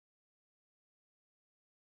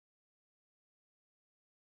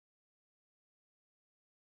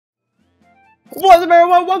What's up,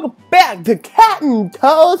 everyone? Welcome back to Cat and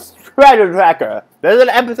Toad's Treasure Tracker. This is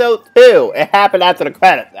episode 2. It happened after the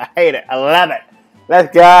credits. I hate it. I love it.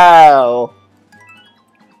 Let's go.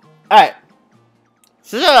 Alright.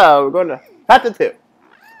 So, we're going to chapter 2.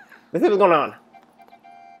 Let's see what's going on.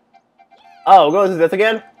 Oh, we're going to this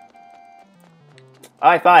again?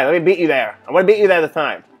 Alright, fine. Let me beat you there. I'm going to beat you there this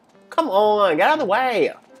time. Come on. Get out of the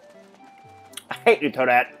way. I hate you,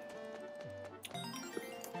 Toadette.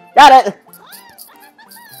 Got it.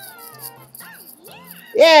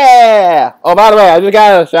 Yeah! Oh, by the way, I just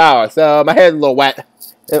got out of the shower, so my hair's a little wet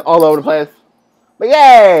and all over the place. But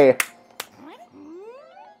yay!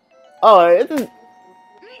 Oh,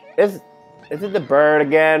 is it the bird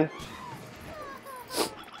again?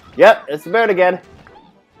 Yep, it's the bird again.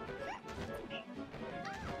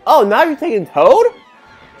 Oh, now you're taking Toad?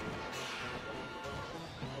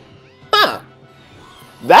 Huh.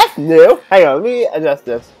 That's new. Hang on, let me adjust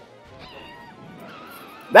this.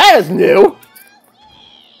 That is new.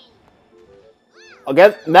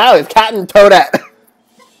 Okay, now it's Cat and Toadette.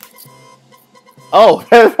 Oh,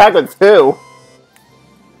 there's back with 2.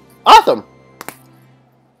 Awesome.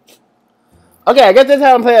 Okay, I guess this is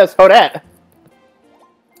how I'm playing as Toadette.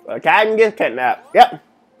 A cat can get kidnapped. Yep.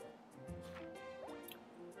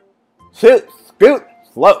 Shoot, scoot,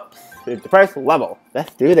 slopes. It's the first level.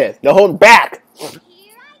 Let's do this. No holding back.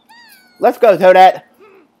 Let's go, Toadette.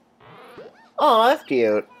 Oh, that's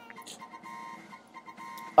cute.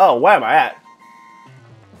 Oh, where am I at?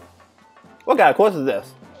 What kind of course is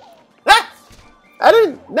this? Ah! I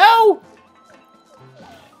didn't know!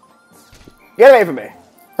 Get away from me.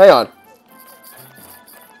 Hang on.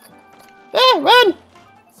 Ah, run!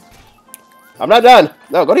 I'm not done.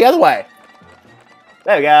 No, go the other way.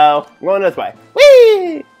 There we go. I'm going this way.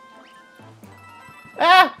 Whee!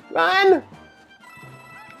 Ah, run!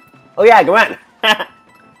 Oh yeah, go on.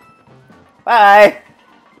 Bye!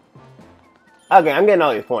 Okay, I'm getting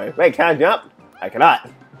all these points. Wait, can I jump? I cannot.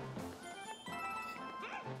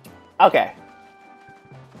 Okay.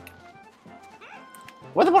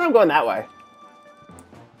 What's the point of going that way?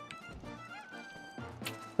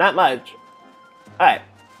 Not much. Alright.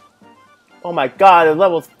 Oh my god, the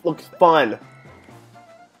level looks fun.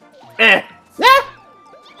 Eh. Nah!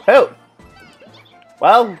 Who?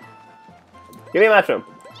 Well, give me a mushroom.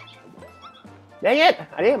 Dang it!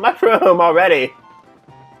 I need a mushroom already.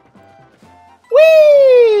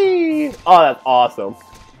 Whee! Oh, that's awesome.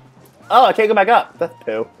 Oh, I can't go back up. That's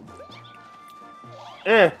 2.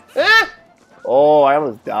 Eh. Eh. Oh, I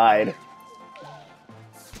almost died.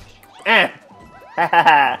 Eh.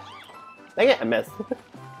 Dang it, I missed.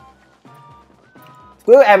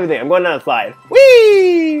 Screw everything. I'm going down the slide.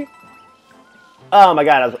 Whee! Oh my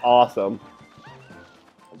god, that was awesome.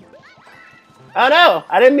 Oh no!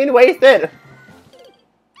 I didn't mean to waste it.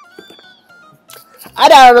 I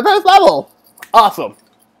died on the first level. Awesome.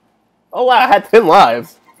 Oh wow, I had 10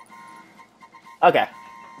 lives. Okay.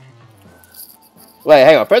 Wait,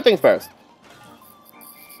 hang on. First things first.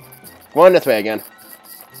 Going this way again.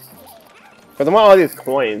 Because I want all these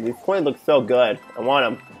coins. These coins look so good. I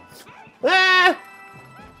want them. Ah!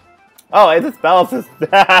 Oh, it just fell off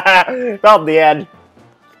the edge.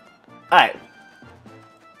 Alright.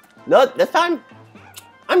 No, this time,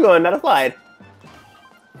 I'm going down a slide.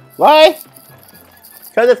 Why?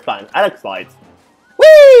 Because it's fun. I like slides.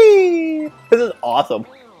 Whee! This is awesome.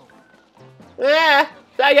 Ah!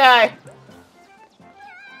 Shy guy!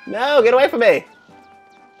 No, get away from me!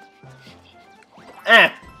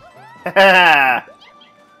 Ah!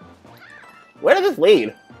 Where did this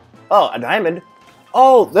lead? Oh, a diamond.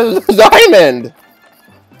 Oh, this is a diamond!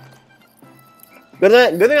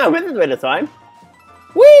 Good thing I went this way this time.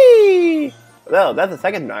 Whee! No, that's the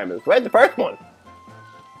second diamond. Where's the first one?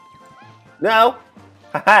 No!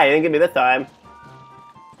 Haha, you didn't get me this time.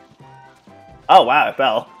 Oh wow, I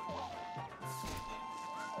fell.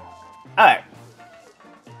 Alright.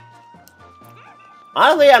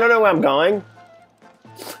 Honestly, I don't know where I'm going.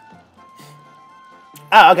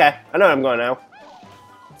 Oh, okay. I know where I'm going now.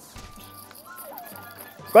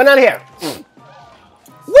 Going down here.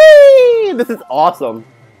 Whee! This is awesome.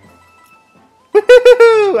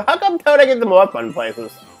 Woohoo! How come Toad gets the more fun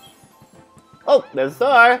places? Oh, there's a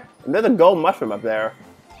star. And there's a gold mushroom up there.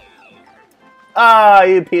 Ah, oh,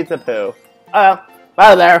 you pizza poo. Oh, out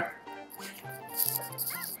of there.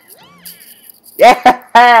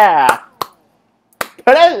 Yeah!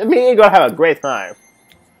 Toad and me are gonna have a great time.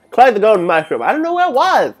 Collect the golden mushroom. I don't know where it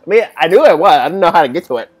was. I mean, I knew where it was. I didn't know how to get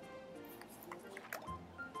to it.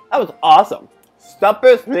 That was awesome.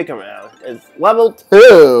 Stumper Sneak Around is level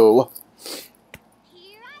 2.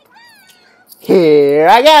 Here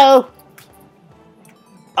I go.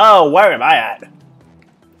 Oh, where am I at?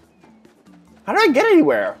 How do I get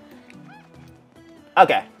anywhere?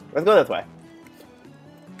 Okay, let's go this way.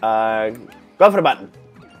 Go for the button.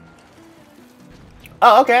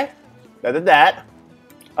 Oh, okay. I did that.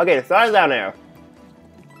 Okay, the star's down there.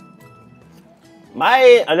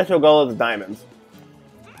 My initial goal is diamonds.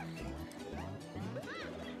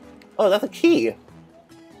 Oh, that's a key.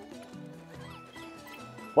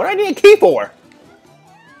 What do I need a key for?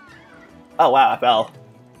 Oh, wow, I fell.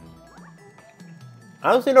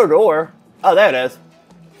 I don't see no door. Oh, there it is.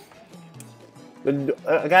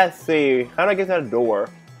 I gotta see. How do I get to that door?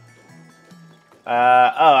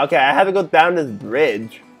 Oh, okay. I have to go down this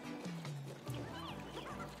bridge.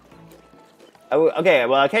 Oh, okay,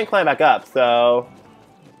 well, I can't climb back up, so...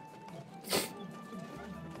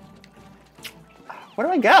 Where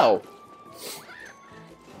do I go?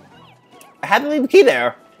 I had to leave the key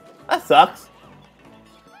there. That sucks.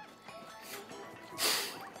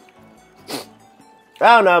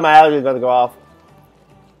 Oh no, my allergies about to go off.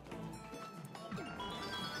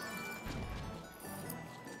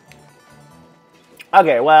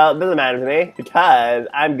 Okay, well, it doesn't matter to me because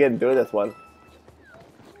I'm getting through this one.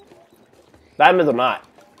 Diamonds or not.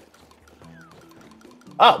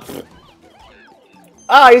 Oh.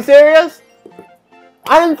 Oh, are you serious?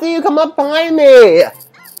 I didn't see you come up behind me.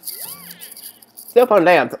 Still fun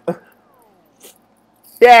dance.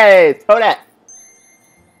 Yay, Toadette.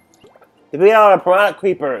 Defeat all the piranha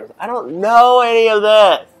creepers. I don't know any of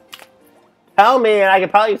this. Tell me and I can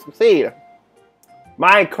probably succeed.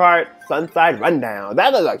 Minecart Sunside Rundown.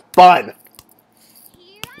 That looks like fun.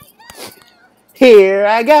 Here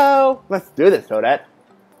I go. Let's do this, Toadette.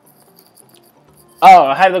 Oh,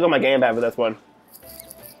 I had to look at my gamepad for this one.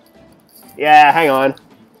 Yeah, hang on.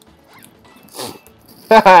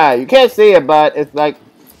 Haha, you can't see it, but it's like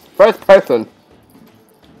first person.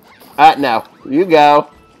 No. You go.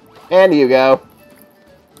 And you go.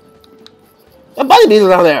 The bunny bees are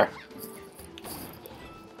down there.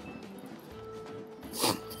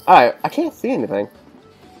 Alright, I can't see anything.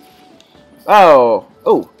 Oh.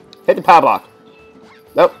 Ooh. Hit the power block.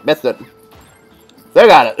 Nope, missed it. Still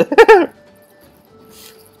got it.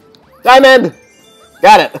 Diamond!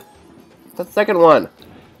 Got it. That's the second one.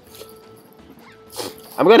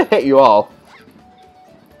 I'm gonna hit you all.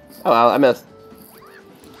 Oh well, I missed.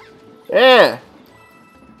 Yeah.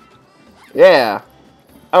 Yeah.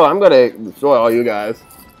 Oh, I'm gonna destroy all you guys.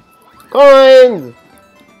 Coins!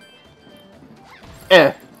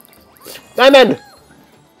 Diamond!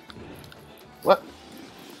 What?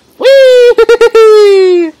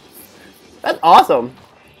 Whee! That's awesome.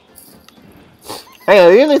 Hang on,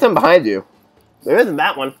 there's usually something behind you. There isn't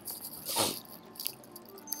that one.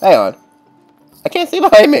 Hang on. I can't see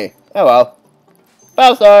behind me. Oh well.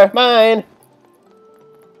 5-star, mine!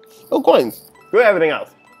 Oh, coins. Screw everything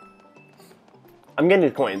else. I'm getting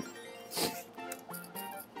these coins.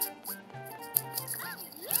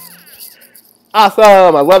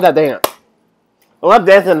 Awesome! I love that dance. I love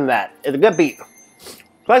dancing to that. It's a good beat.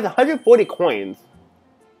 Collect 140 coins.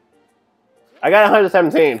 I got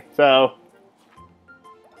 117, so...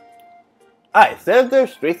 Alright, center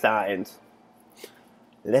street signs.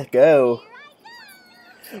 Let's go.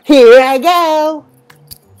 Here I go!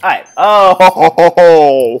 Alright.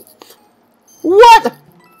 Oh! What?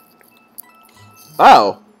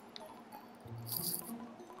 Oh.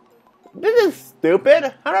 This is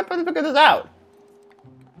stupid. How do I supposed to figure this out?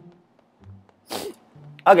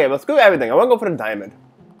 Okay, well, screw everything. I want to go for the diamond.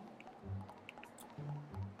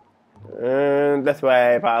 This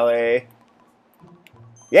way, probably.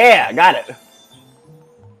 Yeah, got it.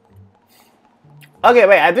 Okay,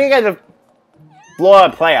 wait. I think I just blow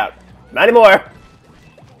a play out. Not anymore.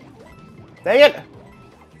 Dang it.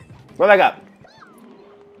 Go back up.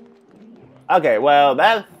 Okay, well,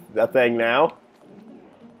 that's the thing now.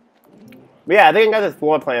 But yeah, I think I got this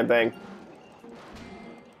floor plan thing.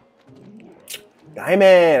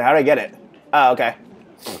 Diamond! How did I get it? Oh, okay.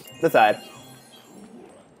 This side.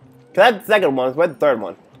 Cause that's the second one. Where's the third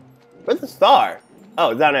one? Where's the star? Oh,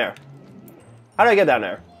 it's down there. How do I get down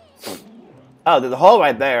there? Oh, there's a hole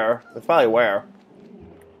right there. That's probably where.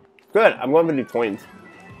 Good. I'm going for these coins.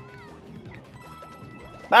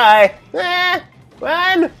 Bye!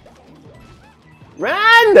 Run!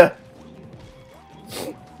 Run!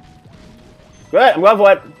 Good. I'm going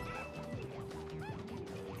for it.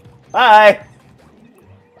 Bye!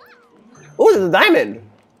 Ooh, there's a diamond.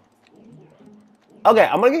 Okay,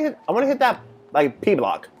 I'm gonna hit that like P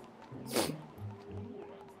block.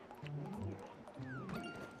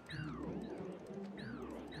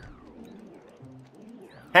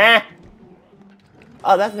 Huh?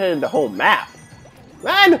 Oh, that's in the whole map.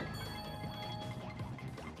 Run!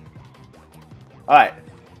 Alright.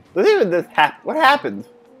 Let's see what this what happens.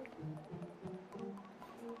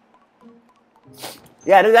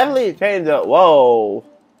 Yeah, this definitely changed the whoa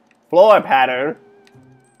floor pattern.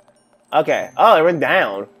 Okay. Oh, it went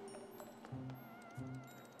down.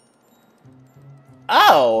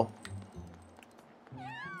 Oh.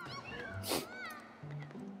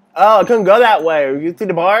 Oh, I couldn't go that way. You see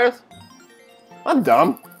the bars? I'm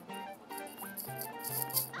dumb.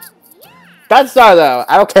 Got star though.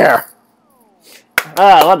 I don't care.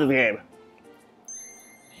 I love this game.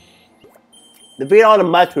 Defeat all the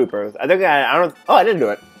mud troopers. I think I don't. Oh, I didn't do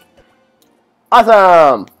it.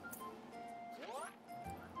 Awesome.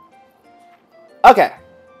 Okay.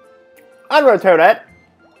 I'm gonna turn it.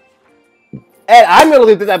 And I'm gonna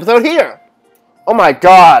leave this episode here. Oh my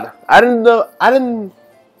god. I didn't know.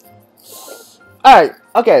 Alright.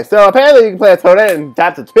 Okay, so apparently you can play a Toadette in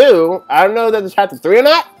Chapter 2. I don't know if there's a Chapter 3 or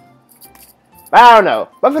not. I don't know.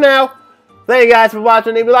 But for now, thank you guys for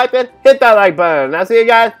watching. If you liked it, hit that like button. And I'll see you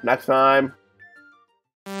guys next time.